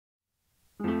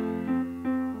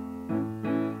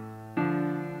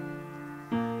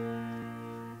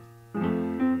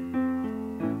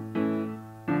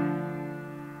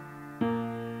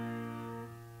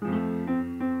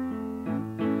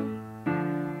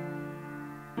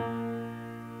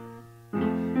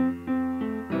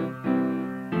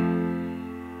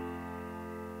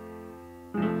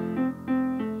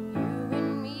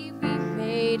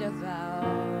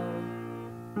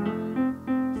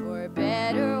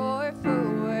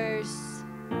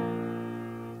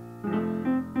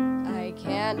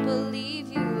can't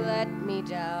believe you let me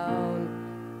down,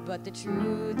 but the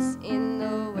truth's in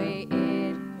the way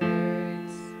it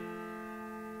hurts.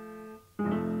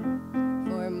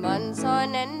 For months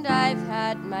on end I've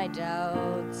had my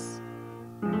doubts,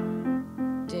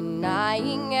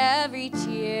 denying every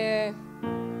tear.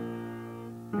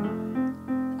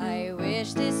 I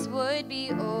wish this would be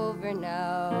over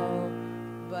now,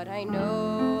 but I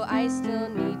know I still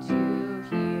need you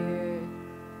here.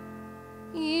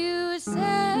 You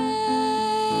say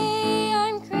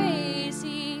I'm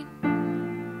crazy,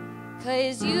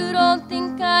 'cause you don't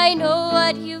think I know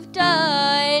what you've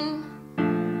done.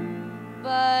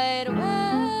 But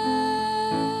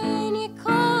when you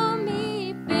call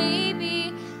me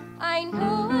baby, I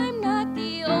know I'm not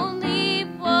the only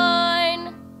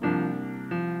one.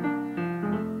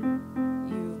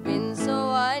 You've been so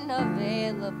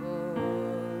unavailable.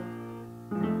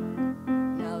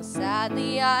 Now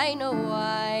sadly I know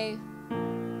why.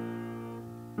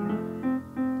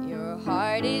 Your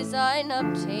heart is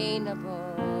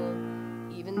unobtainable,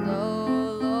 even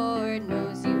though Lord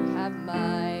knows you have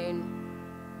mine.